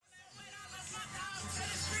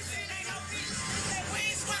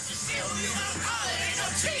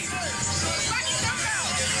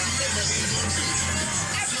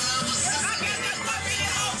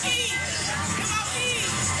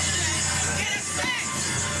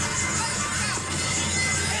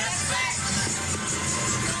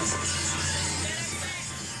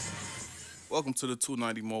Welcome to the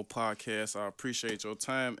 290 Mo podcast. I appreciate your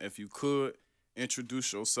time. If you could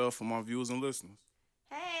introduce yourself for my viewers and listeners.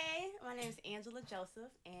 Hey, my name is Angela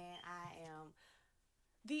Joseph, and I am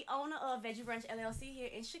the owner of Veggie Brunch LLC here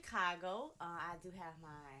in Chicago. I do have my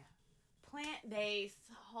plant-based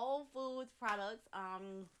whole foods products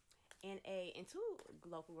in two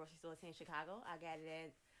local grocery stores here in Chicago. I got it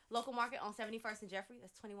at local market on 71st and Jeffrey.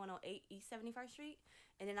 That's 2108 East 71st Street.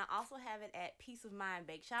 And then I also have it at Peace of Mind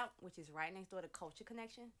Bake Shop, which is right next door to Culture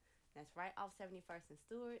Connection. That's right off 71st and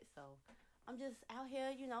Stewart. So I'm just out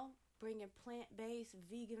here, bringing plant-based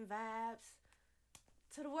vegan vibes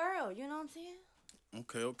to the world. You know what I'm saying?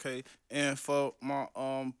 Okay. And for my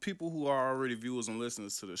people who are already viewers and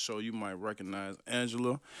listeners to the show, you might recognize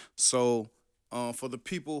Angela. So for the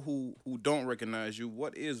people who don't recognize you,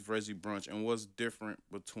 what is Veggie Brunch and what's the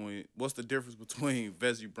difference between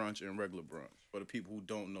Veggie Brunch and regular brunch for the people who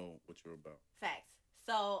don't know what you're about? Facts.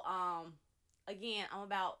 So again, I'm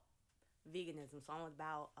about veganism. So I'm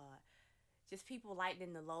about just people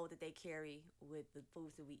lightening the load that they carry with the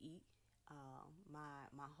foods that we eat.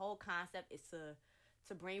 My whole concept is to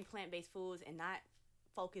bring plant based foods and not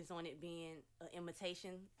focus on it being an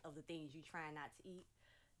imitation of the things you try not to eat.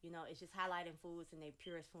 It's just highlighting foods in their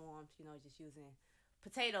purest forms. Just using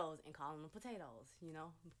potatoes and calling them potatoes.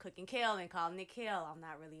 Cooking kale and calling it kale. I'm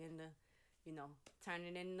not really into,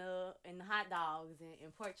 turning in the hot dogs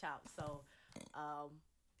and pork chops. So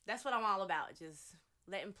that's what I'm all about. Just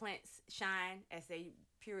letting plants shine as they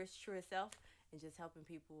purest, truest self, and just helping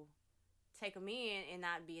people take them in and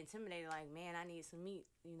not be intimidated. Like, man, I need some meat.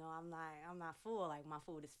 I'm not full. Like my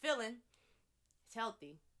food is filling. It's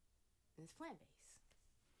healthy, and it's plant based.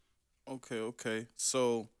 Okay.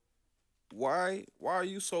 So why are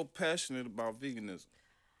you so passionate about veganism?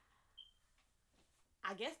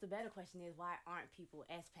 I guess the better question is why aren't people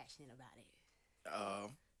as passionate about it? Uh,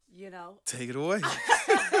 You know, Take it away. I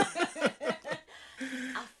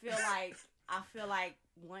feel like I feel like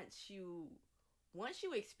once you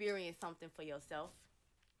experience something for yourself,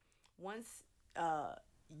 once uh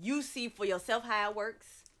you see for yourself how it works,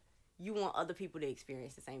 you want other people to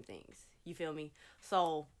experience the same things. You feel me?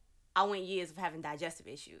 So I went years of having digestive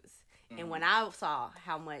issues, and when I saw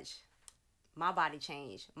how much my body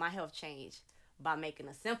changed, my health changed by making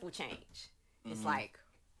a simple change, it's like,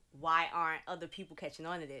 why aren't other people catching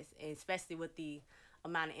on to this? And especially with the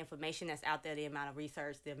amount of information that's out there, the amount of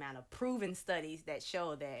research, the amount of proven studies that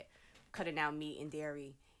show that cutting out meat and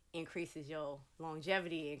dairy increases your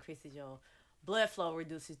longevity, increases your blood flow,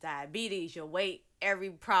 reduces diabetes, your weight. Every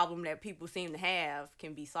problem that people seem to have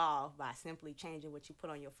can be solved by simply changing what you put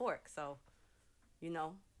on your fork. So, you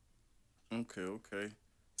know, Okay.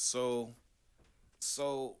 So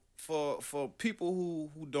for people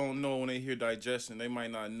who don't know when they hear digestion, they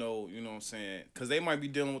might not know, you know what I'm saying? Cuz they might be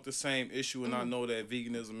dealing with the same issue and not know that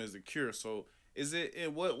veganism is a cure. So is it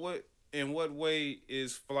in what way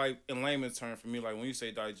is like in layman's term for me, like when you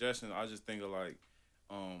say digestion, I just think of like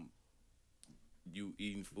um you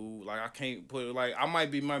eating food. Like I can't put it like I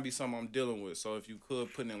might be something I'm dealing with. So if you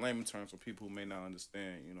could put it in layman terms for people who may not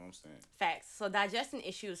understand, you know what I'm saying? facts. So digestion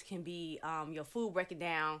issues can be your food breaking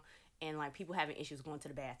down, and like people having issues going to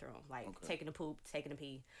the bathroom, like Okay. taking a poop, taking a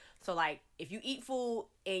pee. So like if you eat food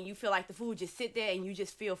and you feel like the food just sit there and you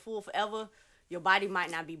just feel full forever, your body might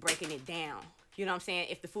not be breaking it down. You know what I'm saying?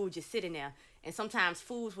 If the food just sitting there, and sometimes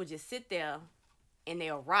foods will just sit there and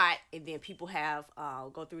they'll rot, and then people have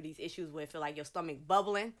go through these issues where it feel like your stomach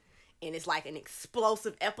bubbling, and it's like an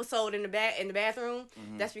explosive episode in the bathroom.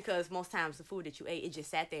 That's because most times the food that you ate, it just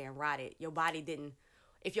sat there and rotted. Your body didn't.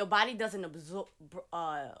 If your body doesn't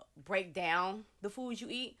break down the foods you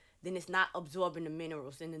eat, then it's not absorbing the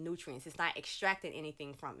minerals and the nutrients. It's not extracting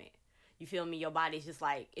anything from it. You feel me? Your body's just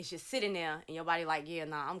like, it's just sitting there, and your body like, yeah,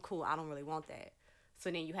 nah, I'm cool. I don't really want that.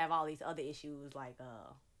 So then you have all these other issues like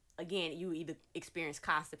again, you either experience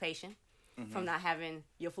constipation from not having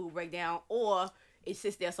your food break down, or it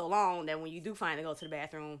sits there so long that when you do finally go to the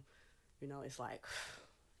bathroom, it's like,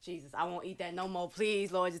 Jesus, I won't eat that no more.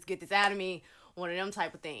 Please, Lord, just get this out of me. One of them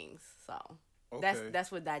type of things. So that's Okay. that's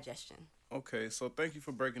with digestion. Okay. So thank you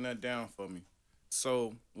for breaking that down for me.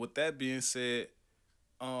 So with that being said,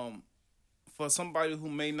 um for somebody who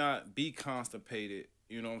may not be constipated,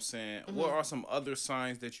 you know what I'm saying? What Hmm. are some other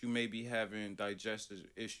signs that you may be having digestive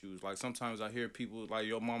issues? Like sometimes I hear people like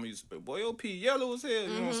your mama used to say, "Boy, your pee yellow as hell," you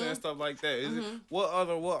know what I'm saying? Hmm. Stuff like that. Is it Hmm. what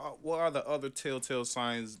are the other telltale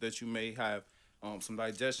signs that you may have some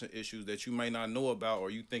digestion issues that you may not know about or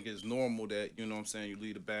you think is normal that, you know what I'm saying, you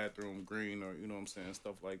leave the bathroom green or you know what I'm saying,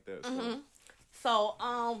 stuff like that. So Hmm. So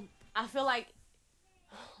I feel like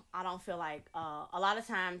I don't feel like a lot of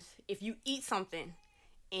times if you eat something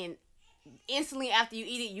and instantly after you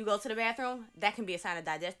eat it, you go to the bathroom, that can be a sign of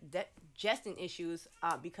digestion issues,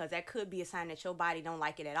 because that could be a sign that your body don't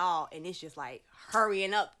like it at all, and it's just like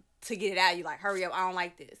hurrying up to get it out. You like, hurry up, I don't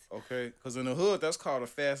like this. Okay, because in the hood, that's called a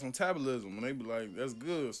fast metabolism, and they be like, that's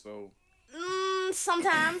good. So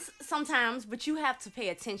Sometimes, but you have to pay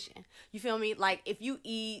attention. You feel me? Like if you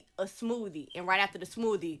eat a smoothie and right after the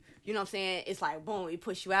smoothie, you know what I'm saying? It's like boom, it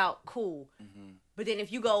push you out, cool. But then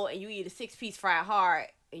if you go and you eat a 6-piece fried hard,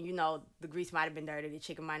 and you know the grease might have been dirty, the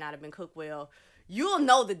chicken might not have been cooked well, you'll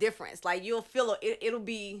know the difference. Like you'll feel it'll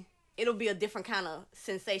be a different kind of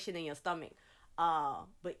sensation in your stomach.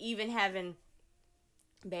 But even having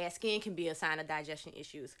bad skin can be a sign of digestion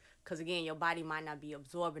issues. Because, again, your body might not be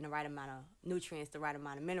absorbing the right amount of nutrients, the right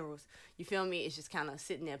amount of minerals. You feel me? It's just kind of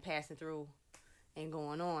sitting there passing through and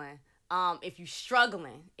going on. If you're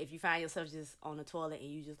struggling, if you find yourself just on the toilet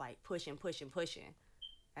and you just, like, pushing,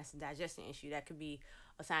 that's a digestion issue. That could be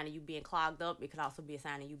a sign of you being clogged up. It could also be a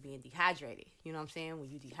sign of you being dehydrated. You know what I'm saying?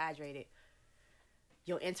 When you dehydrated,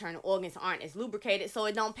 your internal organs aren't as lubricated, so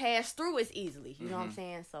it don't pass through as easily. You know what I'm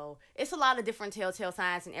saying? So it's a lot of different telltale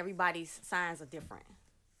signs, and everybody's signs are different.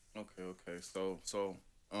 Okay. So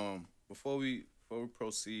before we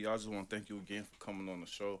proceed, I just want to thank you again for coming on the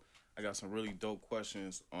show. I got some really dope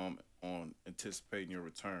questions on anticipating your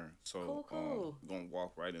return. So Cool. we're gonna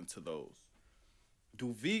walk right into those.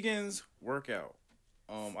 Do vegans work out?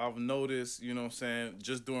 I've noticed, you know what I'm saying,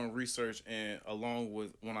 just doing research, and along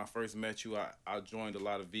with when I first met you, I joined a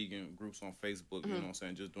lot of vegan groups on Facebook, you know what I'm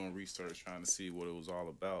saying, just doing research, trying to see what it was all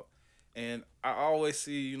about. And I always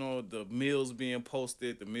see, you know, the meals being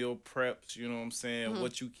posted, the meal preps, you know what I'm saying,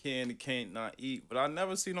 what you can and can't not eat. But I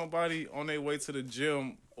never see nobody on their way to the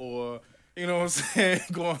gym or, you know what I'm saying,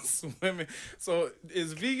 going swimming. So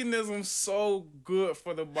is veganism so good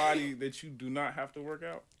for the body that you do not have to work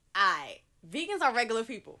out? Alright, vegans are regular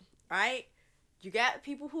people, right? You got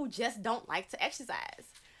people who just don't like to exercise.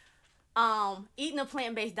 Eating a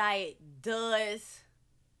plant-based diet does,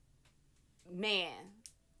 man,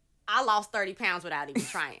 I lost 30 pounds without even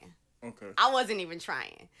trying. Okay. I wasn't even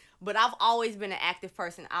trying. But I've always been an active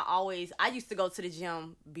person. I used to go to the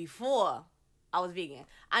gym before I was vegan.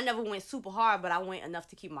 I never went super hard, but I went enough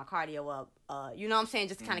to keep my cardio up. You know what I'm saying?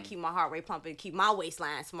 Just to kind of keep my heart rate pumping, keep my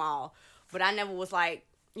waistline small. But I never was like,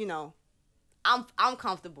 you know, I'm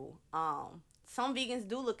comfortable. Some vegans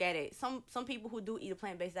do look at it. Some people who do eat a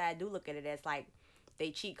plant-based diet do look at it as like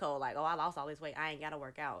they cheat code. Like, oh, I lost all this weight, I ain't gotta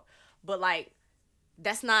work out. But like,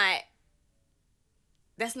 that's not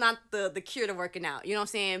the cure to working out. You know what I'm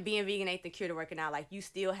saying? Being vegan ain't the cure to working out. Like, you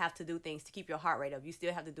still have to do things to keep your heart rate up. You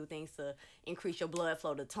still have to do things to increase your blood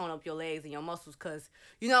flow, to tone up your legs and your muscles. Because,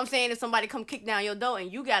 you know what I'm saying, if somebody come kick down your door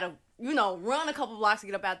and you got to, you know, run a couple blocks to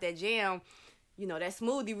get up out that jam, you know, that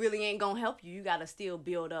smoothie really ain't going to help you. You got to still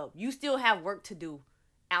build up. You still have work to do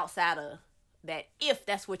outside of that, if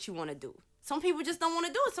that's what you want to do. Some people just don't want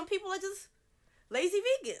to do it. Some people are just lazy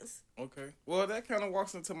vegans. Okay. Well, that kind of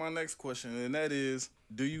walks into my next question, and that is,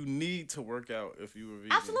 do you need to work out if you were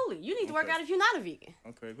vegan? Absolutely. You need to work out if you're not a vegan.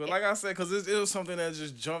 Okay. But like I said, because it was something that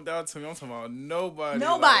just jumped out to me. I'm talking about nobody.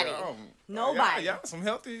 Nobody. Like, Nobody. Y'all some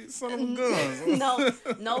healthy son of a guns. No,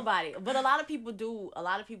 nobody. But a lot of people do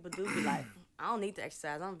be like, I don't need to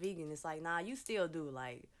exercise. I'm vegan. It's like, nah, you still do.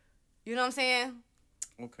 Like, you know what I'm saying?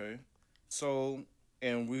 Okay. So,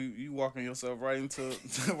 and you walking yourself right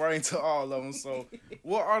into all of them. So,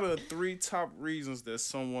 what are the 3 top reasons that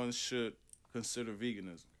someone should consider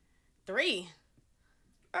veganism? 3.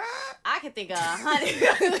 I can think of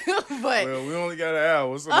 100, but well, we only got an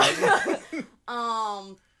hour. So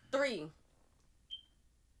 3.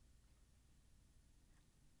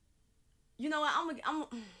 You know what?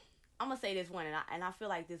 I'm gonna say this one, and I feel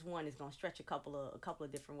like this one is gonna stretch a couple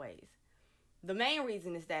of different ways. The main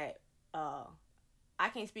reason is that I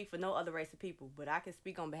can't speak for no other race of people, but I can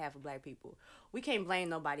speak on behalf of black people. We can't blame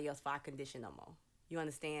nobody else for our condition no more. You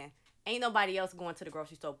understand? Ain't nobody else going to the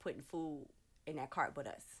grocery store putting food in that cart but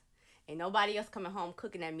us. Ain't nobody else coming home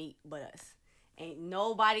cooking that meat but us. Ain't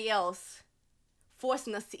nobody else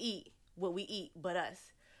forcing us to eat what we eat but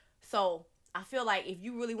us. So I feel like if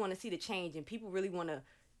you really want to see the change, and people really want to,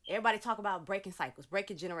 everybody talk about breaking cycles,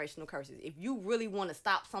 breaking generational curses. If you really want to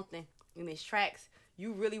stop something in its tracks,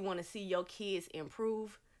 you really want to see your kids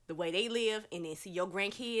improve the way they live, and then see your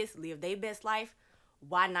grandkids live their best life,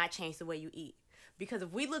 why not change the way you eat? Because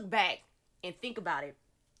if we look back and think about it,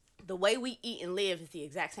 the way we eat and live is the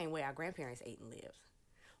exact same way our grandparents ate and lived.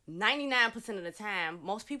 99% of the time,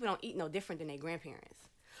 most people don't eat no different than their grandparents.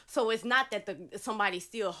 So it's not that somebody's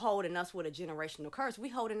still holding us with a generational curse. We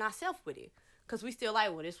holding ourselves with it. Cause we still like,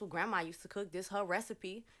 well, this what grandma used to cook. This her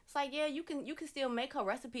recipe. It's like, yeah, you can still make her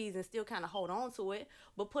recipes and still kind of hold on to it,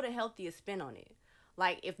 but put a healthier spin on it.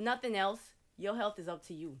 Like, if nothing else, your health is up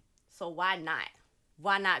to you. So why not?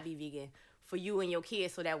 Why not be vegan for you and your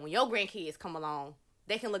kids, so that when your grandkids come along,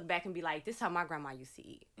 they can look back and be like, this is how my grandma used to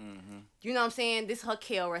eat. Mm-hmm. You know what I'm saying? This her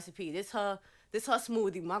kale recipe. This her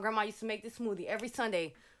smoothie. My grandma used to make this smoothie every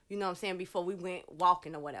Sunday. You know what I'm saying? Before we went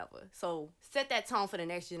walking or whatever. So set that tone for the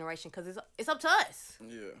next generation, because it's up to us.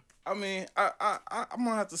 Yeah. I mean, I'm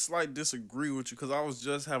gonna have to slight disagree with you, because I was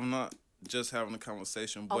just having a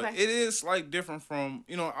conversation, but Okay. it is slight different from,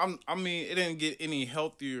 you know, I mean, it didn't get any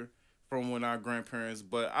healthier from when our grandparents,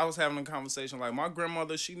 but I was having a conversation, like, my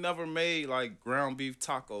grandmother, she never made like ground beef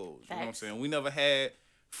tacos. You know what I'm Facts. saying? We never had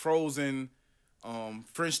frozen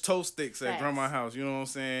French toast sticks at Facts. grandma's house. You know what I'm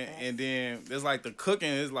saying? Facts. And then there's like the cooking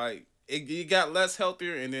is like it got less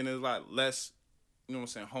healthier, and then there's like less, you know what I'm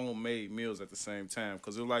saying, homemade meals at the same time.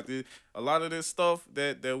 Because it was like a lot of this stuff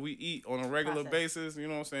that we eat on a regular Processed. basis, you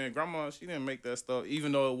know what I'm saying, grandma, she didn't make that stuff,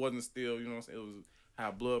 even though it wasn't still, you know what I'm saying, it was high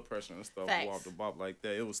blood pressure and stuff, Facts. go off the bop like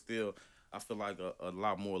that. It was still, I feel like a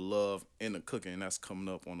lot more love in the cooking, and that's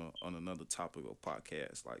coming up on another topic of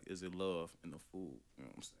podcast. Like, is it love in the food? You know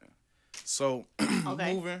what I'm saying? So,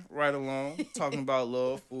 Okay. moving right along, talking about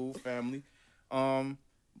love, food, family.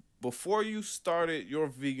 Before you started your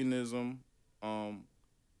veganism,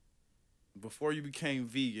 before you became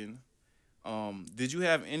vegan, did you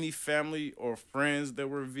have any family or friends that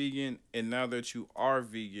were vegan? And now that you are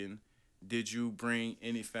vegan, did you bring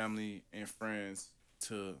any family and friends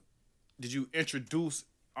to? Did you introduce?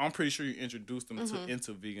 I'm pretty sure you introduced them to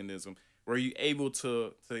into veganism. Were you able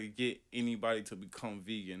to get anybody to become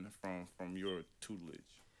vegan from your tutelage?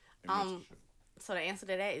 And mentorship? So the answer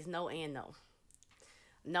to that is no and no.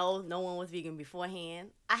 No one was vegan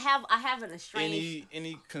beforehand. I have an estranged.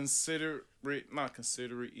 Any not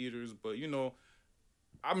considerate eaters, but you know,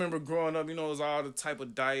 I remember growing up, you know, it was all the type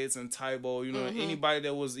of diets and Tybo, you know, anybody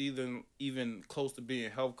that was even close to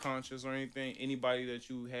being health conscious or anything, anybody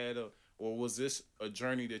that you had or was this a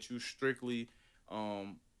journey that you strictly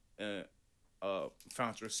found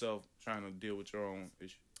yourself trying to deal with your own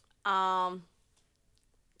issue?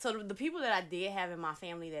 So the people that I did have in my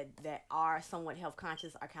family that are somewhat health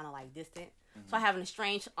conscious are kind of like distant. So I have an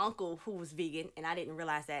estranged uncle who was vegan, and I didn't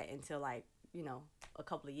realize that until like, you know, a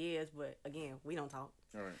couple of years. But again, we don't talk.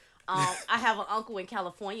 All right. I have an uncle in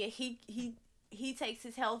California. He takes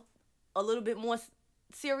his health a little bit more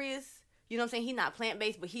serious. You know what I'm saying? He's not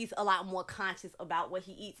plant-based, but he's a lot more conscious about what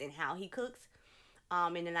he eats and how he cooks.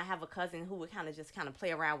 And then I have a cousin who would kind of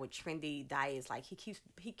play around with trendy diets. Like he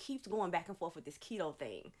keeps going back and forth with this keto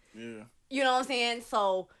thing. Yeah. You know what I'm saying?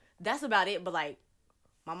 So that's about it. But like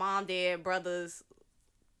my mom, dad, brothers,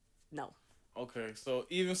 no. Okay, so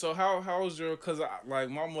even so, how was your? Cause like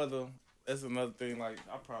my mother, that's another thing. Like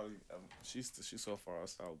I probably she's so far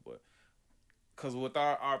south, but cause with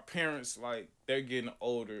our parents, like they're getting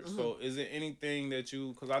older. So is it anything that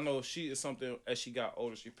you? Cause I know she is something as she got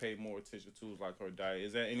older, she paid more attention to, like her diet.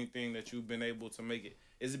 Is that anything that you've been able to make it?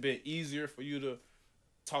 Is it been easier for you to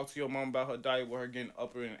talk to your mom about her diet with her getting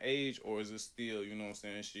upper in age, or is it still, you know what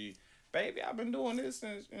I'm saying, baby, I've been doing this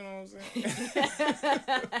since, you know what I'm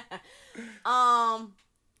saying?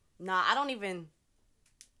 Nah, I don't even.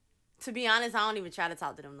 To be honest, I don't even try to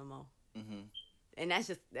talk to them no more. Mm-hmm. And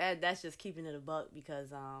that's just keeping it a buck, because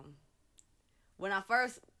when I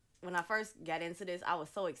first got into this, I was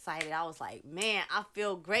so excited. I was like, man, I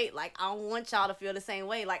feel great. Like, I don't want y'all to feel the same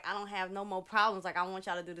way. Like, I don't have no more problems. Like, I want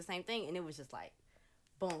y'all to do the same thing. And it was just like,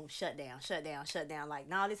 boom, shut down. Like,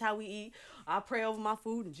 nah, this how we eat. I pray over my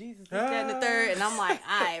food and Jesus, this, that, and the third. And I'm like,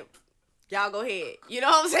 all right, y'all go ahead. You know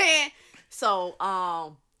what I'm saying? So,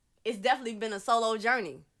 it's definitely been a solo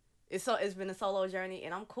journey. It's been a solo journey,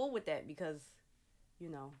 and I'm cool with that, because, you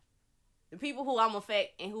know, the people who I'm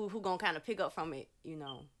affect and who gonna kind of pick up from it, you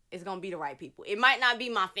know, it's gonna be the right people. It might not be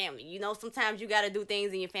my family. You know, sometimes you gotta do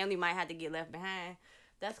things and your family might have to get left behind.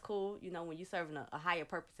 That's cool. You know, when you're serving a higher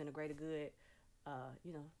purpose and a greater good,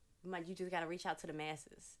 you know, you just gotta reach out to the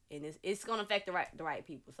masses, and it's gonna affect the right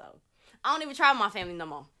people. So I don't even try with my family no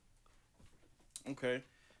more. Okay,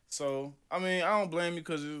 so I mean, I don't blame you,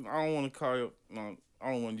 because I don't want to call you.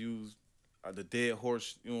 I don't want to use the dead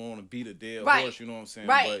horse. You don't want to beat a dead horse. You know what I'm saying?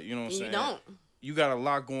 Right. But you know what I'm saying. You don't. You got a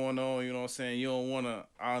lot going on. You know what I'm saying. You don't want to.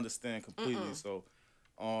 I understand completely. So,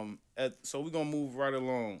 so we're gonna move right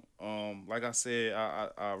along. Like I said,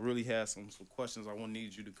 I really had some questions I want to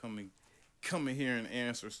need you to come in here and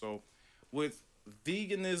answer. So, with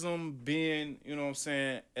veganism being, you know what I'm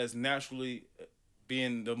saying, as naturally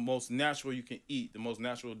being the most natural you can eat, the most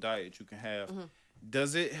natural diet you can have,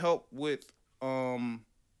 does it help with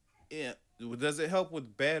Yeah, does it help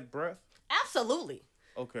with bad breath? Absolutely.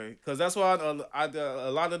 Okay, because that's why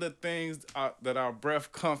a lot of the things that our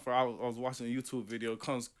breath come from. I was watching a YouTube video,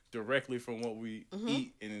 comes directly from what we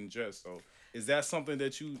eat and ingest. So, is that something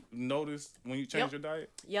that you noticed when you change Yep. your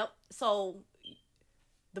diet? Yep. So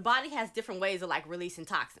the body has different ways of like releasing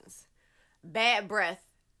toxins. Bad breath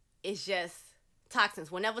is just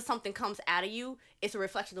toxins. Whenever something comes out of you, it's a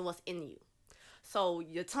reflection of what's in you. So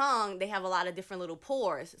your tongue, they have a lot of different little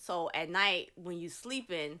pores. So at night when you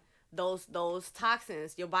sleeping, those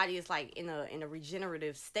toxins, your body is like in a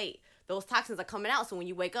regenerative state. Those toxins are coming out. So when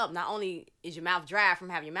you wake up, not only is your mouth dry from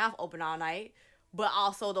having your mouth open all night, but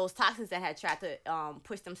also those toxins that had tried to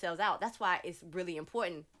push themselves out. That's why it's really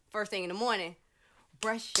important. First thing in the morning,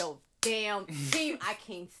 brush your damn teeth. I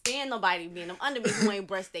can't stand nobody being under me who ain't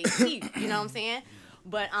brush their teeth. You know what I'm saying?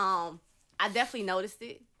 But I definitely noticed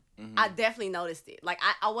it. I definitely noticed it. Like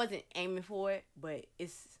I wasn't aiming for it, but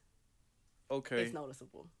Okay. it's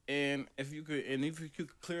noticeable. And if you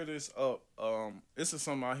could clear this up, this is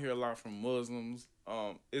something I hear a lot from Muslims.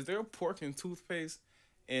 Is there pork in toothpaste?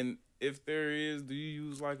 And if there is, do you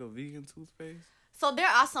use like a vegan toothpaste? So there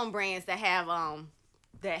are some brands that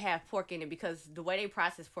have pork in it because the way they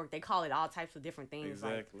process pork, they call it all types of different things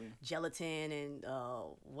Exactly. like gelatin and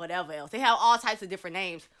whatever else. They have all types of different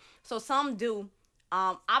names. So some do.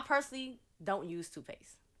 I personally don't use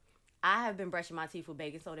toothpaste. I have been brushing my teeth with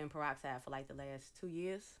baking soda and peroxide for like the last 2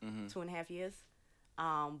 years, 2.5 years.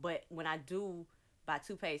 But when I do buy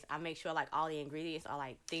toothpaste, I make sure like all the ingredients are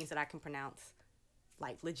like things that I can pronounce,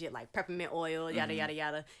 like legit, like peppermint oil, yada yada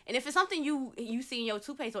yada. And if it's something you see in your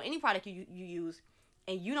toothpaste or any product you use,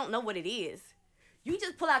 and you don't know what it is, you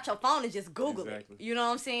just pull out your phone and just Google it. You know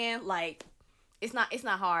what I'm saying? Like it's not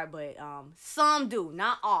hard, but some do,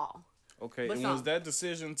 not all. Okay, But and some. was that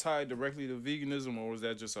decision tied directly to veganism, or was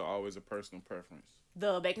that just always a personal preference?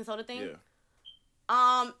 The baking soda thing? Yeah.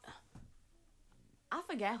 I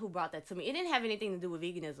forgot who brought that to me. It didn't have anything to do with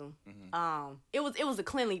veganism. It was a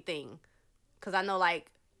cleanly thing, cause I know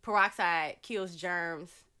like peroxide kills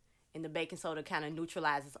germs, and the baking soda kind of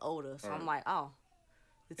neutralizes odor. So I'm like, oh,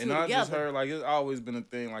 the two And I together. just heard like it's always been a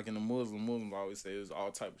thing. Like in the Muslims always say there's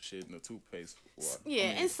all type of shit in the toothpaste. Yeah,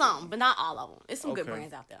 and some, but not all of them. It's some good Okay.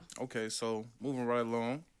 brands out there. Okay, so moving right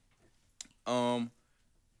along.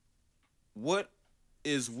 What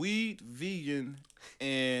is weed vegan,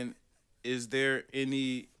 and is there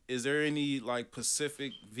any like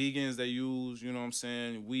Pacific vegans that use, you know what I'm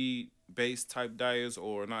saying, weed based type diets,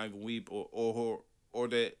 or not even weed, or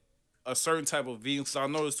that a certain type of vegan? So I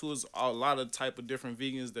noticed too is a lot of type of different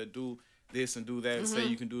vegans that do this and do that and say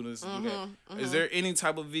you can do this and do that. Is there any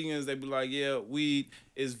type of vegans that be like, yeah, weed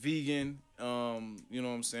is vegan, you know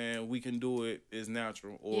what I'm saying, we can do it, it's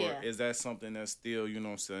natural, or is that something that's still, you know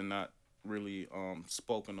what I'm saying, not really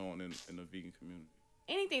spoken on in the vegan community?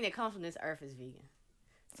 Anything that comes from this earth is vegan.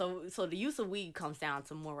 So the use of weed comes down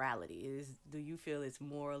to morality. Do you feel it's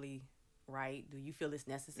morally right? Do you feel it's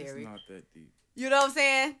necessary? It's not that deep. You know what I'm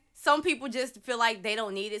saying? Some people just feel like they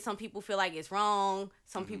don't need it. Some people feel like it's wrong.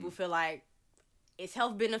 Some people feel like it's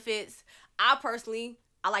health benefits. I personally,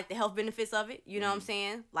 I like the health benefits of it. You know what I'm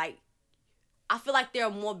saying? Like, I feel like there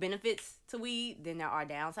are more benefits to weed than there are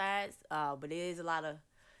downsides. But it is a lot of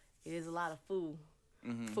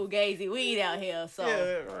fugazi weed out here. So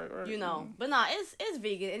right. you know, but no, it's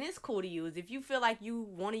vegan and it's cool to use. If you feel like you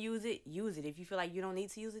want to use it, use it. If you feel like you don't need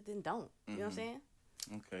to use it, then don't. You know what I'm saying?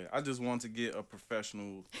 Okay, I just want to get a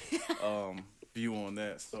professional view on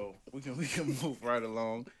that, so we can move right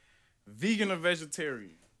along. Vegan or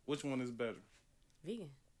vegetarian? Which one is better? Vegan.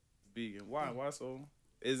 Vegan. Why? Why so?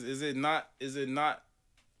 Is it not? You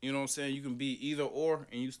know what I'm saying? You can be either or,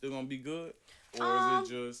 and you still gonna be good, or is it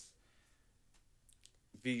just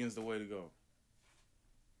vegan's the way to go?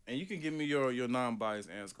 And you can give me your non-biased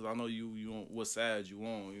answer, because I know you on what side you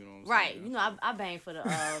on. You know what I'm Right. saying? You know, I bang for the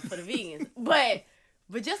vegans, but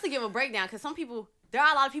just to give a breakdown, because there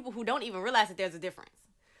are a lot of people who don't even realize that there's a difference.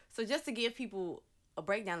 So just to give people a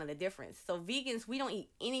breakdown of the difference. So vegans, we don't eat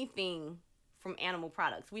anything from animal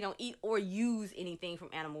products. We don't eat or use anything from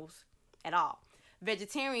animals at all.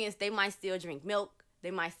 Vegetarians, they might still drink milk.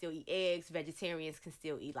 They might still eat eggs. Vegetarians can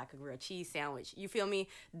still eat like a grilled cheese sandwich. You feel me?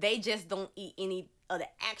 They just don't eat any of the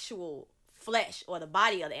actual flesh or the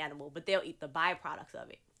body of the animal, but they'll eat the byproducts of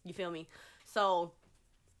it. You feel me? So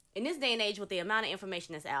in this day and age, with the amount of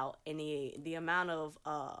information that's out and the amount of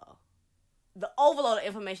the overload of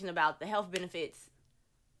information about the health benefits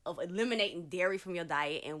of eliminating dairy from your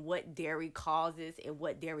diet and what dairy causes and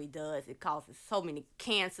what dairy does, it causes so many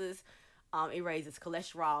cancers. It raises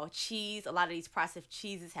cholesterol. Cheese, a lot of these processed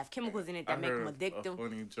cheeses have chemicals in it that make them addictive. A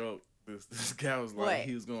funny joke this. This guy was like, What?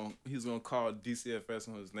 he was gonna call DCFS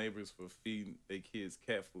on his neighbors for feeding their kids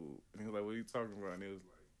cat food. And he was like, "What are you talking about?" And it was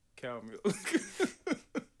like, "Cow milk."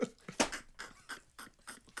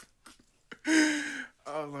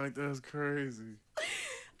 I was like, "That's crazy."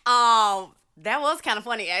 That was kind of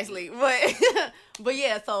funny actually, but but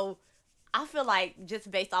yeah. So I feel like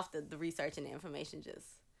just based off the research and the information, just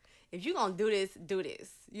if you're gonna do this, do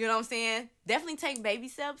this. You know what I'm saying? Definitely take baby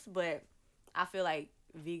steps, but I feel like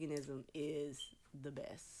veganism is the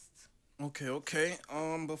best. Okay.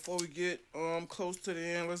 Before we get close to the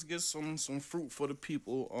end, let's get some fruit for the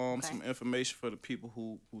people. Okay. Some information for the people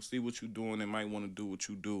who see what you're doing and might want to do what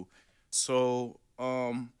you do. So,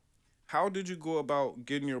 how did you go about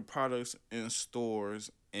getting your products in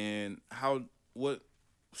stores, and what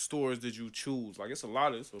stores did you choose? Like, it's a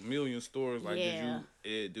million stores. Like, Yeah.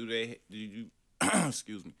 did you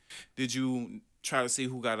excuse me, did you try to see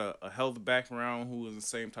who got a health background, who is in the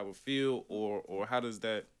same type of field, or how do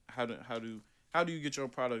you get your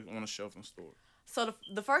product on a shelf in store? So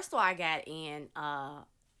the first store I got in,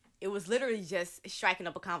 it was literally just striking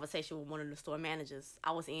up a conversation with one of the store managers.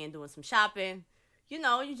 I was in doing some shopping. You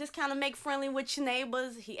know, you just kind of make friendly with your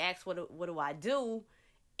neighbors. He asked, what do I do?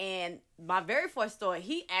 And my very first store,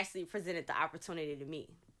 he actually presented the opportunity to me.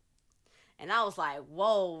 And I was like,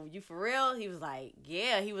 whoa, you for real? He was like,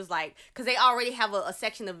 yeah. He was like, because they already have a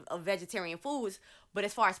section of vegetarian foods. But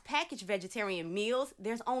as far as packaged vegetarian meals,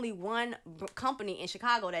 there's only one company in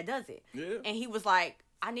Chicago that does it. Yeah. And he was like,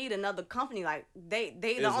 I need another company. Like, they the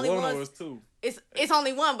It's only one ones. or it's two? It's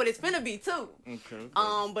only one, but it's finna be two. Okay.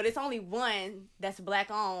 But it's only one that's black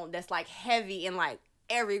owned, that's like heavy in like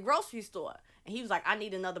every grocery store. And he was like, I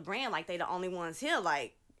need another brand. Like, they the only ones here.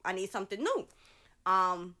 Like, I need something new.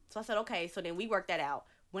 So I said, okay. So then we worked that out.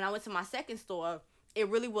 When I went to my second store, it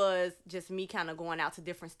really was just me kind of going out to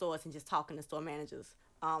different stores and just talking to store managers.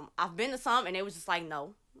 I've been to some and they was just like,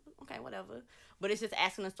 no, okay, whatever. But it's just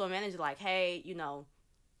asking the store manager like, hey, you know,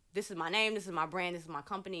 this is my name, this is my brand, this is my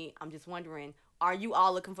company. I'm just wondering, are you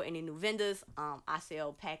all looking for any new vendors? I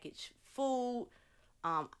sell packaged food,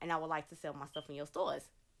 and I would like to sell my stuff in your stores.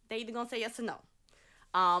 They either gonna say yes or no.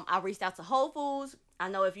 I reached out to Whole Foods. I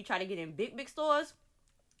know if you try to get in big stores,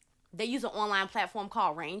 they use an online platform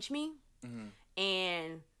called Range Me. Mm-hmm.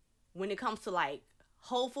 And when it comes to like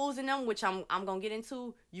Whole Foods in them, which I'm gonna get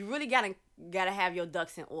into, you really gotta have your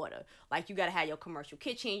ducks in order. Like, you gotta have your commercial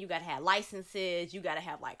kitchen, you gotta have licenses, you gotta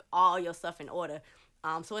have like all your stuff in order.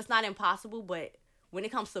 So it's not impossible, but when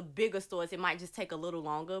it comes to bigger stores, it might just take a little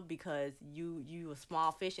longer because you a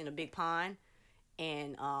small fish in a big pond.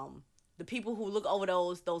 And the people who look over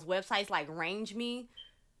those websites like Range Me,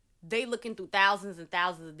 they looking through thousands and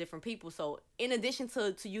thousands of different people. So in addition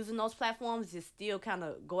to using those platforms, just still kind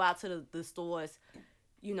of go out to the stores,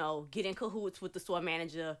 you know, get in cahoots with the store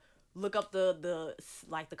manager, look up the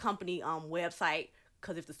company website.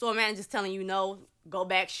 Because if the store manager's telling you no, go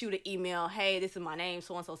back, shoot an email. Hey, this is my name,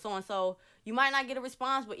 so-and-so, so-and-so. You might not get a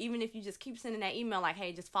response, but even if you just keep sending that email like,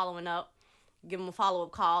 hey, just following up, give them a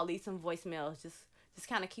follow-up call, leave some voicemails, just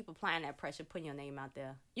kind of keep applying that pressure, putting your name out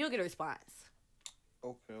there. You'll get a response.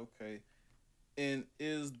 Okay. And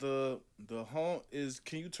is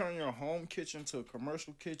can you turn your home kitchen to a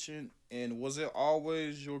commercial kitchen? And was it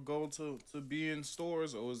always your goal to be in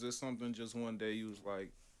stores, or was this something just one day you was like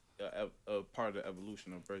a part of the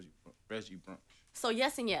evolution of Veggie Brunch? So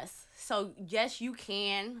yes and yes. So yes, you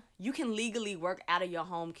can legally work out of your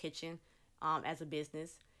home kitchen as a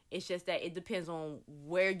business. It's just that it depends on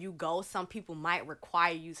where you go. Some people might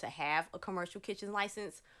require you to have a commercial kitchen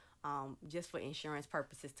license, just for insurance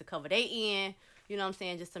purposes, to cover their end, you know what I'm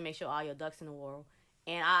saying, just to make sure all your ducks in the row.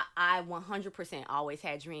 And I 100% always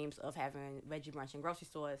had dreams of having Veggie Brunch in grocery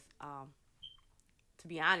stores. To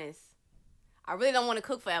be honest, I really don't want to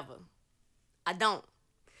cook forever. I don't.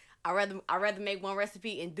 I rather make one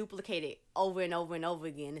recipe and duplicate it over and over and over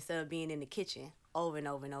again instead of being in the kitchen over and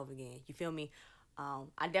over and over again. You feel me?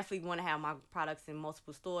 I definitely want to have my products in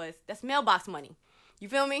multiple stores. That's mailbox money. You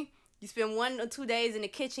feel me? You spend 1 or 2 days in the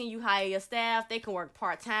kitchen, you hire your staff, they can work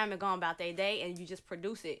part-time and go about their day, and you just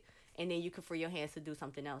produce it, and then you can free your hands to do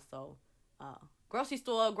something else. So, grocery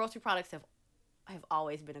products have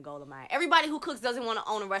always been a goal of mine. Everybody who cooks doesn't want to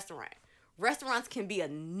own a restaurant. Restaurants can be a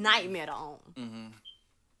nightmare to own. Mm-hmm.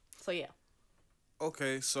 So, yeah.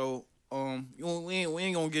 Okay, so, we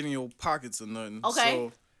ain't gonna get in your pockets or nothing. Okay.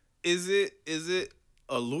 So, is it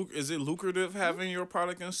lucrative having your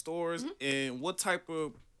product in stores? Mm-hmm. And what type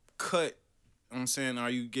of cut, I'm saying,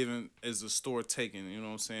 are you giving as a store taking? You know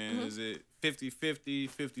what I'm saying? Mm-hmm. Is it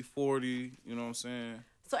 50-50, 50-40? You know what I'm saying?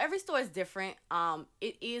 So every store is different.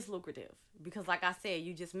 It is lucrative because, like I said,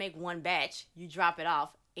 you just make one batch, you drop it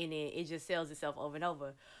off, and then it just sells itself over and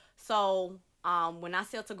over. So when I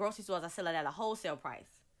sell to grocery stores, I sell it at a wholesale price.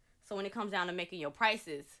 So when it comes down to making your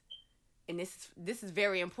prices, and this is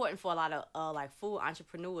very important for a lot of like food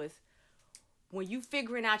entrepreneurs. When you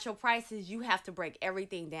figuring out your prices, you have to break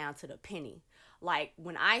everything down to the penny. Like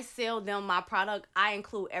when I sell them my product, I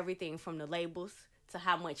include everything from the labels to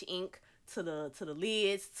how much ink to the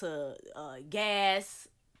lids to gas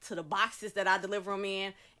to the boxes that I deliver them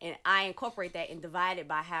in, and I incorporate that and divide it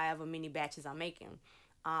by however many batches I'm making.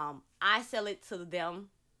 I sell it to them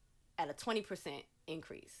at a 20%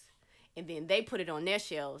 increase, and then they put it on their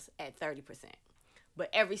shelves at 30%. But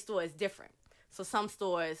every store is different. So some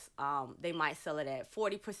stores, they might sell it at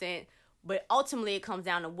 40%, but ultimately it comes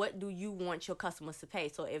down to what do you want your customers to pay.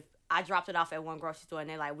 So if I dropped it off at one grocery store and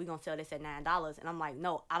they're like, we're going to sell this at $9, and I'm like,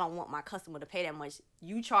 no, I don't want my customer to pay that much.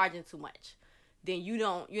 You charging too much. Then you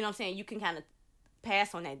don't, you know what I'm saying? You can kind of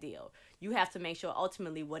pass on that deal. You have to make sure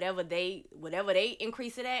ultimately whatever they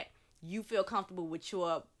increase it at, you feel comfortable with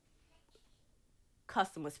your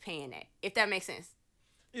customers paying that. If that makes sense.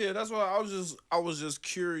 Yeah, that's why I was just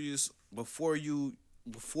curious before you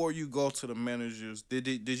go to the managers. Did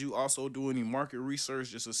you also do any market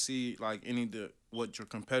research just to see like what your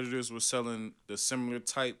competitors were selling the similar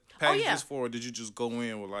type packages for? Or did you just go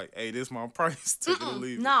in with like, hey, this my price, take it or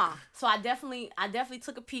leave it? Nah. So I definitely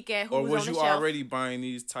took a peek at who or was was on the you shelf. already buying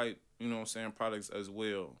these type, you know what I'm saying, products as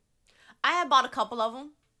well? I had bought a couple of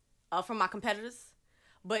them from my competitors.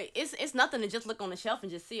 But it's nothing to just look on the shelf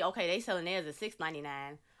and just see, okay, they selling theirs at $6.99.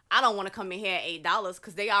 I don't want to come in here at $8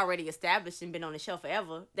 because they already established and been on the shelf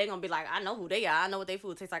forever. They're going to be like, I know who they are. I know what their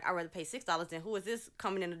food tastes like. I'd rather pay $6 than who is this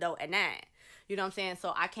coming in the door at $9. You know what I'm saying?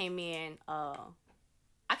 So I came in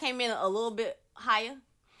a little bit higher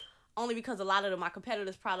only because a lot of my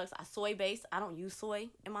competitors' products are soy-based. I don't use soy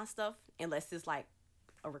in my stuff unless it's like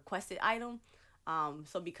a requested item.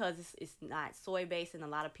 So because it's not soy-based and a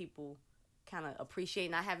lot of people kind of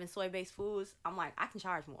appreciate not having soy-based foods, I'm like, I can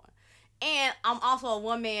charge more. And I'm also a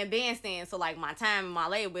one-man bandstand, so like my time and my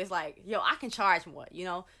labor is like, yo, I can charge more. You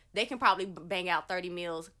know, they can probably bang out 30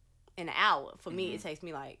 meals in an hour. For me, it takes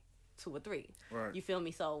me like 2 or 3. Right. You feel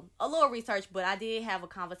me? So a little research, but I did have a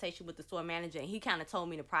conversation with the store manager, and he kind of told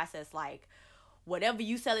me the process like, whatever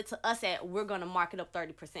you sell it to us at, we're going to mark it up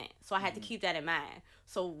 30%. So I had to keep that in mind.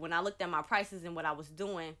 So when I looked at my prices and what I was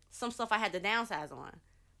doing, some stuff I had to downsize on.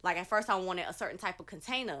 Like at first I wanted a certain type of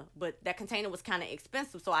container, but that container was kind of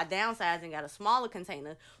expensive. So I downsized and got a smaller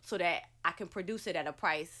container so that I can produce it at a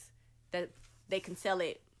price that they can sell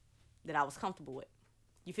it that I was comfortable with.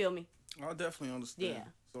 You feel me? I definitely understand. Yeah.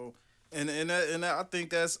 So, and that, I think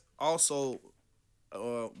that's also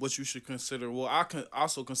what you should consider. Well, I can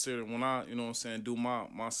also consider when I, you know what I'm saying, do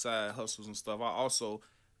my side hustles and stuff.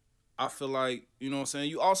 I feel like, you know what I'm saying,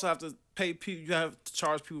 you also have to pay people, you have to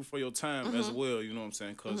charge people for your time as well, you know what I'm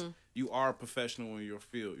saying, because you are a professional in your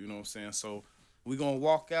field, you know what I'm saying. So we're going to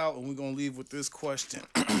walk out and we're going to leave with this question.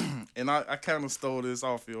 And I kind of stole this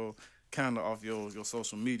off your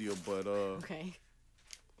social media, but Okay.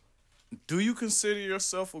 do you consider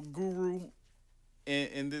yourself a guru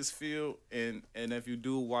in this field? And if you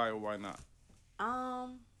do, why or why not? I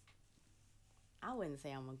wouldn't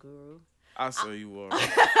say I'm a guru. I say you are.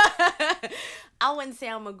 I wouldn't say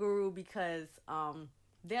I'm a guru because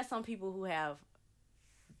there's some people who have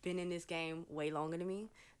been in this game way longer than me.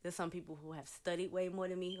 There's some people who have studied way more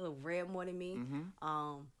than me, who have read more than me.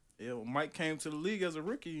 Yeah, well, Mike came to the league as a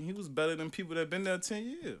rookie, and he was better than people that been there 10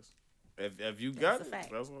 years. If you got it,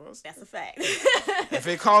 that's what I said. That's a fact. If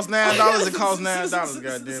it costs $9, it costs $9.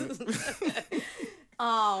 Goddamn it.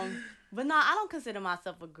 But no, I don't consider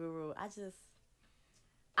myself a guru. I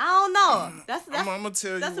don't know. I'm gonna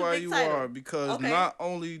tell you why you are, because not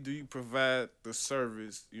only do you provide the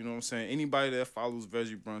service, you know what I'm saying, anybody that follows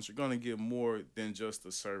Veggie Brunch, you're gonna get more than just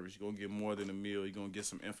the service. You're gonna get more than a meal. You're gonna get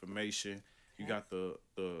some information. You got the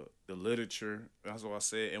literature. That's what I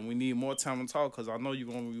said. And we need more time to talk because I know you're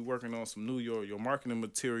gonna be working on some new your marketing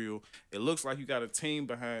material. It looks like you got a team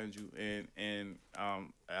behind you, and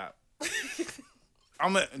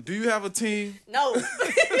do you have a team? No.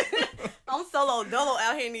 I'm solo dolo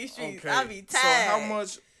out here in these streets. Okay. I be tired.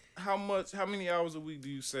 So how many hours a week do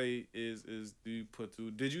you say is do you put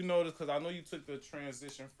through? Did you notice? Because I know you took the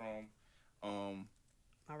transition from and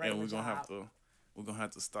we're gonna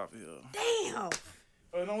have to stop here. Damn.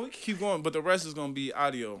 Oh no, we can keep going, but the rest is gonna be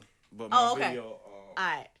audio. But my video. All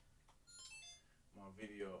right. My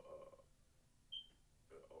video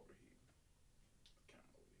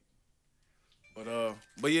overheat.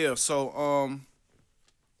 But yeah, so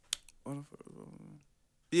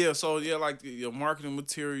Yeah, so yeah, like your marketing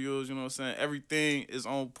materials, you know what I'm saying? Everything is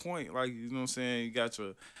on point. Like, you know what I'm saying? You got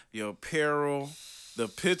your apparel, the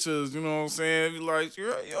pictures, you know what I'm saying? You like, you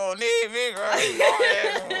don't need me,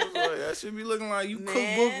 right? That should be looking like you cookbook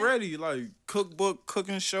Man. ready. Like cookbook,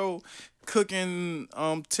 cooking show, cooking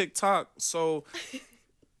TikTok. So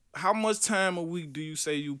how much time a week do you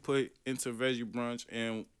say you put into veggie brunch,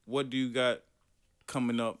 and what do you got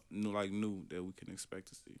coming up new that we can expect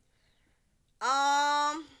to see?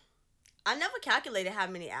 I never calculated how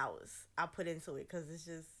many hours I put into it because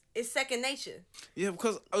it's second nature. Yeah,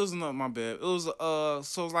 because it was not my bad. It was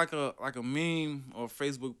so it's like a meme or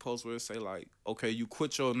Facebook post where it say like, okay, you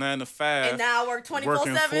quit your 9 to 5, And now I work working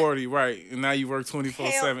 24/7. 40, right? And now you work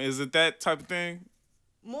 24/7. Hell, Is it that type of thing?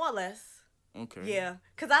 more or less. Okay. Yeah,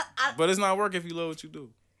 cause I But it's not work if you love what you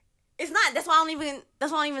do. it's not. That's why I don't even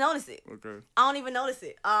notice it. Okay. I don't even notice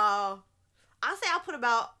it. I say I put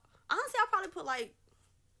about. Honestly, I probably put like.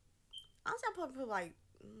 Honestly, I probably put like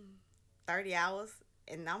 30 hours,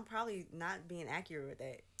 and I'm probably not being accurate with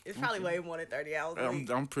that. It's probably way more than 30 hours.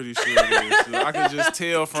 I'm pretty sure it is. I can just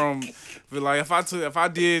tell from, but like if I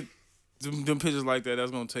did them pictures like that,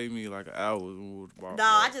 that's gonna take me like an hour. No,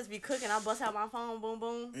 I just be cooking. I bust out my phone, boom,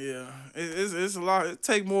 boom. Yeah, it's a lot. It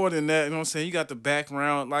take more than that. You know what I'm saying? You got the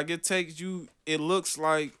background. Like it takes you. It looks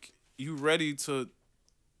like you ready to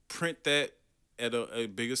print that at a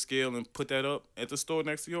bigger scale and put that up at the store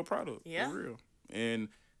next to your product. Yeah. For real. And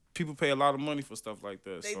people pay a lot of money for stuff like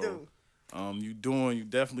that. They so, do. You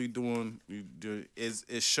definitely doing.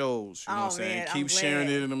 It shows. You know what I'm saying? Man, Keep I'm sharing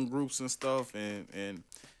glad. it in them groups and stuff, and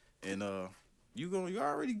you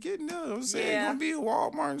already getting there. You know what I'm saying? Yeah. You gonna be at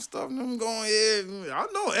Walmart and stuff, and them going, yeah, I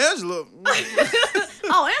know Angela.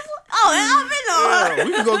 I've been on. Yeah,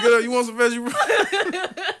 we can go get her. You want some veggie?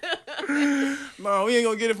 No, we ain't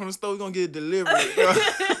gonna get it from the store. We gonna get it delivered.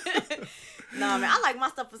 No, man, I like my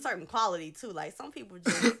stuff for certain quality too. Like some people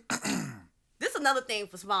just. This is another thing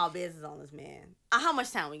for small business owners, man. How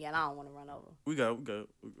much time we got? I don't want to run over. We got.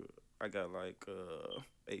 I got like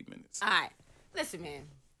 8 minutes. All right, listen, man.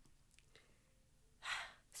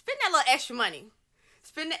 Spend that little extra money.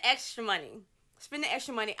 Spend the extra money. Spend the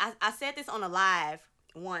extra money. I said this on a live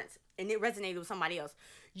once, and it resonated with somebody else.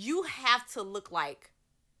 You have to look like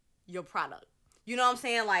your product. You know what I'm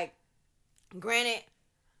saying? Like, granted,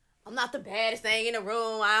 I'm not the baddest thing in the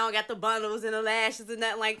room. I don't got the bundles and the lashes and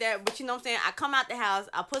nothing like that. But you know what I'm saying? I come out the house.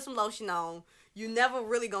 I put some lotion on. You never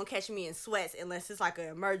really gonna catch me in sweats unless it's like an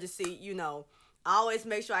emergency, you know. I always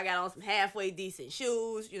make sure I got on some halfway decent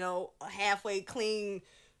shoes, you know, a halfway clean.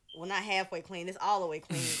 Well, not halfway clean. It's all the way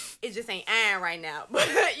clean. It just ain't iron right now. But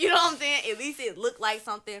you know what I'm saying? At least it look like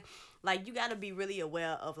something. Like, you got to be really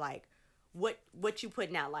aware of, like, what you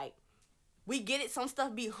putting out. Like, we get it. Some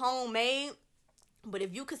stuff be homemade. But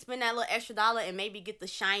if you could spend that little extra dollar and maybe get the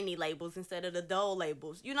shiny labels instead of the dull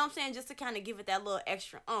labels. You know what I'm saying? Just to kind of give it that little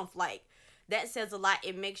extra oomph. Like, that says a lot.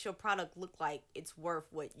 It makes your product look like it's worth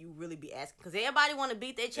what you really be asking. Because everybody want to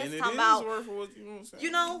beat their chest talking about, worth what, you know what I'm saying?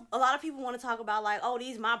 you know, a lot of people want to talk about like, oh,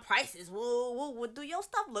 these my prices. Whoa. Do your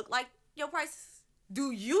stuff look like your prices?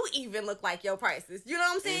 Do you even look like your prices? You know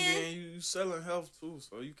what I'm saying? And then you selling health too,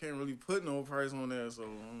 so you can't really put no price on that. So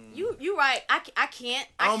You right. I can't.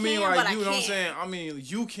 I don't mean like but you know what I'm can't. saying. I mean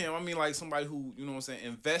you can. I mean like somebody who, you know what I'm saying,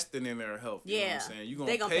 investing in their health. You know what I'm saying. You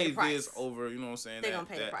They gonna pay pay the price. this over. You know what I'm saying. They gonna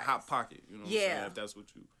pay the that price. hot pocket. You know what I'm saying. If that's what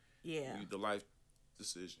you. The life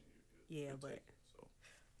decision. Yeah, but take, so.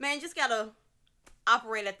 man, just gotta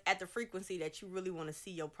operate at the frequency that you really want to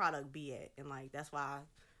see your product be at, and like that's why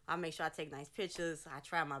I make sure I take nice pictures. I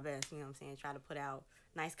try my best, you know what I'm saying, try to put out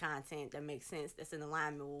nice content that makes sense, that's in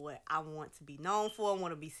alignment with what I want to be known for,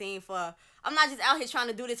 want to be seen for. I'm not just out here trying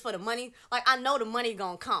to do this for the money. Like, I know the money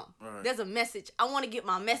gonna come. Right. There's a message. I want to get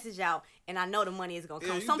my message out, and I know the money is gonna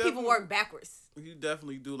come. you Some people work backwards. You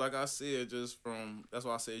definitely do. Like I said, just from, that's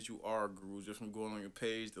why I said you are a guru, just from going on your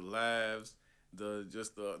page, the lives,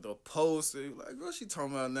 the posts. Like, what she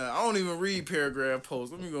talking about now? I don't even read paragraph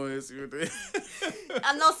posts. Let me go ahead and see what they.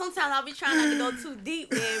 I know sometimes I'll be trying not to go too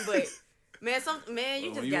deep, man, but man,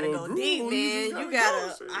 you just gotta go deep, man. You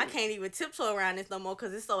gotta. I can't even tiptoe around this no more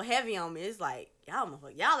because it's so heavy on me. It's like y'all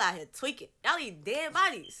out here tweaking. Y'all eat dead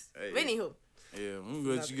bodies. Hey. Anywho. Yeah, I'm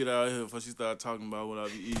gonna let you get out of here before she start talking about what I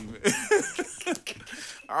be eating.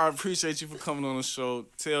 I appreciate you for coming on the show.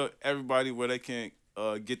 Tell everybody where they can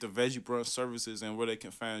get the Veggie Brunch services and where they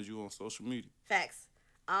can find you on social media. Facts.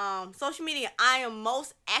 Social media, I am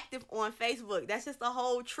most active on Facebook. That's just the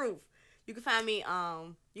whole truth. You can find me,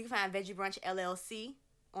 you can find Veggie Brunch LLC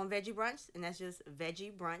on Veggie Brunch, and that's just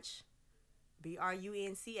Veggie Brunch,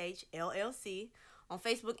 BRUNCH LLC on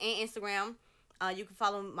Facebook and Instagram. You can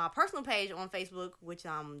follow my personal page on Facebook, which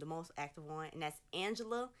I'm the most active on, and that's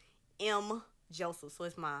Angela M. Joseph. So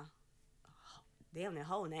it's my damn that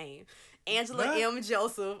whole name, Angela M.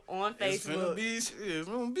 Joseph on Facebook. It's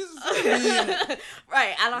gonna be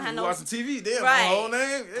right. I don't have no watching TV. Damn, right. my whole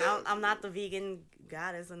name. Yeah. I'm not the vegan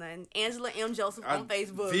goddess or nothing. Angela M. Joseph on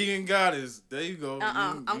Facebook. Vegan goddess. There you go.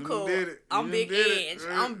 I'm cool. Did it. I'm Big Ange.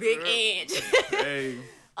 I'm Big Ange. Hey.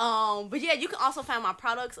 But yeah, you can also find my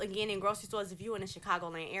products again in grocery stores. If you're in the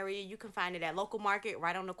Chicagoland area, you can find it at Local Market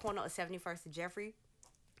right on the corner of 71st and Jeffrey.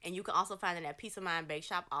 And you can also find it at Peace of Mind Bake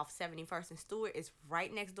Shop off 71st and Stewart. It's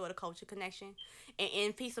right next door to Culture Connection. And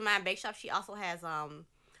in Peace of Mind Bake Shop, she also has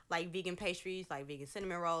like vegan pastries, like vegan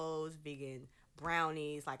cinnamon rolls, vegan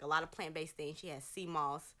brownies, like a lot of plant-based things. She has sea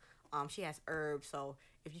moss. She has herbs. So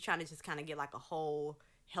if you're trying to just kind of get like a whole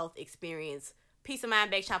health experience, Peace of Mind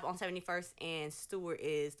Bake Shop on 71st and Stewart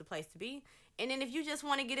is the place to be. And then if you just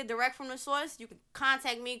want to get it direct from the source, you can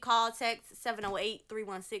contact me, call, text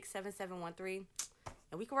 708-316-7713,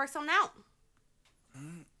 and we can work something out.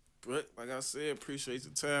 But like I said, appreciate the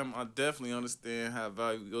time. I definitely understand how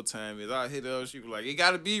valuable your time is. I hit her, she was like, "It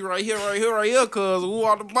gotta be right here, cuz who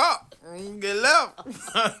on the box? Get left."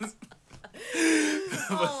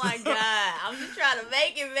 Oh my God. I'm just trying to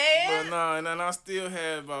make it, man. But nah, and then I still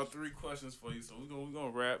have about 3 questions for you. So we're gonna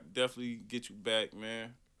wrap. Definitely get you back,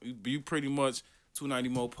 man. You pretty much 290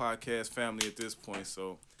 Mo podcast family at this point.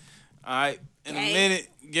 So all right, in a minute,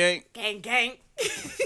 gang. Gang.